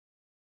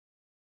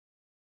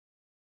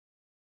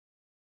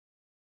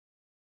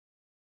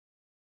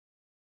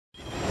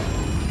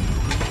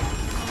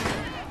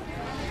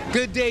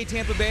Good day,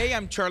 Tampa Bay.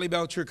 I'm Charlie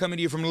Belcher coming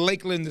to you from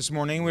Lakeland this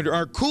morning.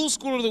 Our cool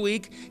school of the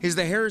week is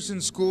the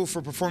Harrison School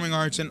for Performing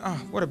Arts, and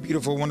what a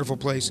beautiful, wonderful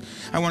place.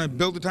 I want to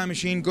build a time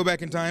machine, go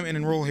back in time, and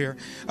enroll here.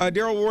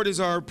 Daryl Ward is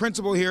our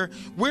principal here.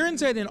 We're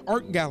inside an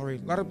art gallery.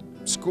 A lot of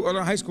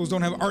high schools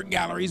don't have art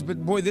galleries,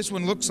 but boy, this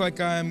one looks like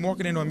I'm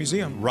walking into a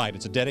museum. Right.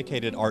 It's a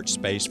dedicated art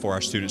space for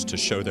our students to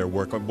show their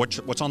work.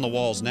 What's on the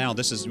walls now,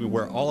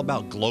 we're all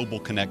about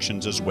global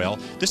connections as well.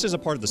 This is a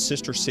part of the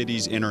Sister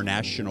Cities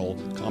International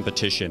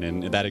competition,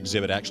 and that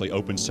exhibit actually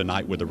opens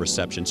tonight with a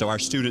reception. So our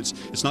students,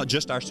 it's not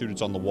just our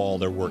students on the wall,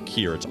 their work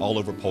here. It's all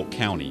over Polk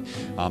County.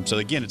 So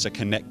again, it's a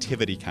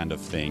connectivity kind of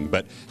thing.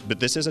 But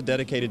this is a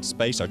dedicated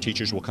space. Our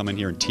teachers will come in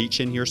here and teach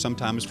in here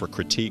sometimes for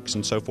critiques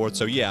and so forth.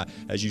 So yeah,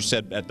 as you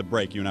said at the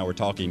break, you and I were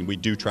talking, we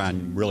do try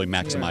and really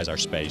maximize our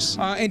space.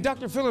 And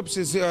Dr. Phillips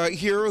is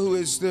here, who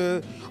is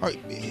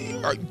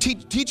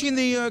teaching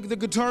the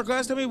guitar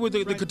class. Tell me what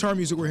the guitar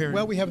music we're hearing.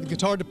 Well, we have the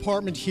guitar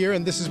department here,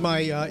 and this is my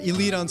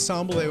elite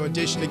ensemble. They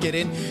audition to get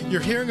in. You're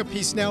hearing a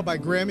piece now by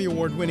Grammy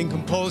Award-winning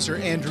composer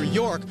Andrew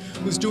York,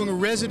 who's doing a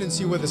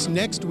residency with us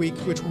next week,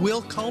 which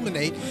will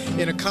culminate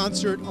in a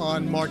concert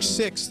on March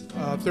 6th,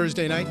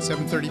 Thursday night,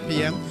 7:30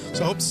 p.m.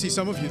 So I hope to see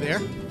some of you there.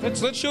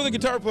 Let's show the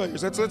guitar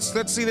players.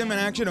 Let's see them in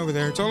action over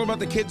there. It's all about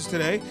the kids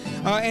today.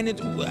 And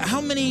how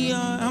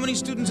many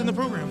students in the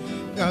program?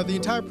 The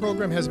entire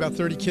program has about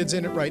 30 kids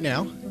in it right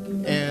now.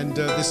 And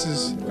this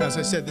is, as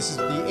I said, this is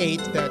the 8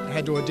 that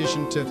had to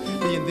audition to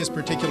be in this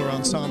particular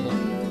ensemble.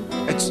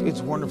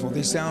 It's wonderful.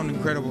 They sound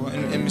incredible.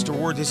 And Mr.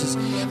 Ward,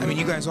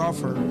 you guys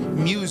offer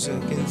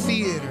music and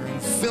theater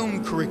and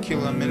film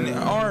curriculum and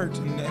art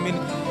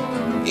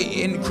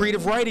and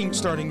creative writing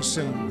starting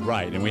soon.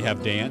 Right, and we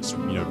have dance,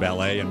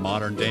 ballet and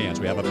modern dance.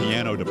 We have a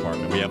piano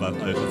department. We have a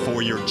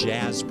 4-year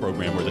jazz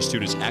program where the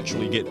students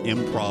actually get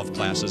improv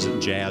classes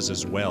in jazz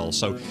as well.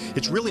 So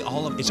it's really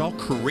it's all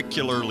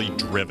curricularly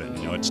driven.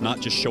 It's not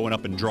just showing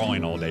up and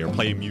drawing all day or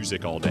playing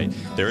music all day.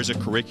 There is a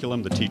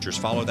curriculum. The teachers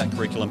follow that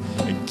curriculum.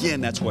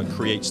 Again, that's what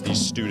creates these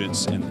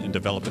students and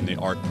developing the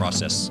art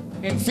process.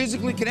 And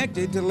physically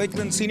connected to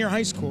Lakeland Senior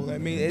High School.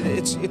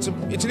 It's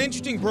an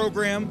interesting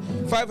program.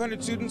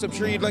 500 students. I'm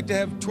sure you'd like to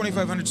have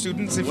 2,500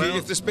 students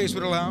if the space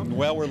would allow.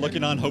 Well, we're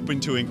hoping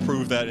to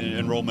improve that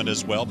enrollment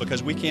as well,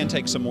 because we can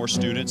take some more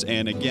students.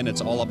 And again,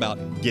 it's all about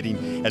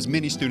getting as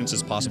many students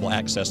as possible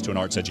access to an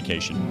arts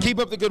education. Keep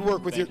up the good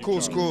work with your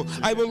cool school.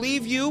 I will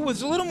leave you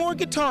with a little more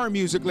guitar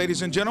music,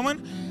 ladies and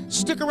gentlemen.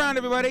 Stick around,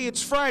 everybody.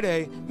 It's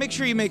Friday. Make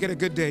sure you make it a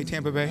good day,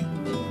 Tampa Bay.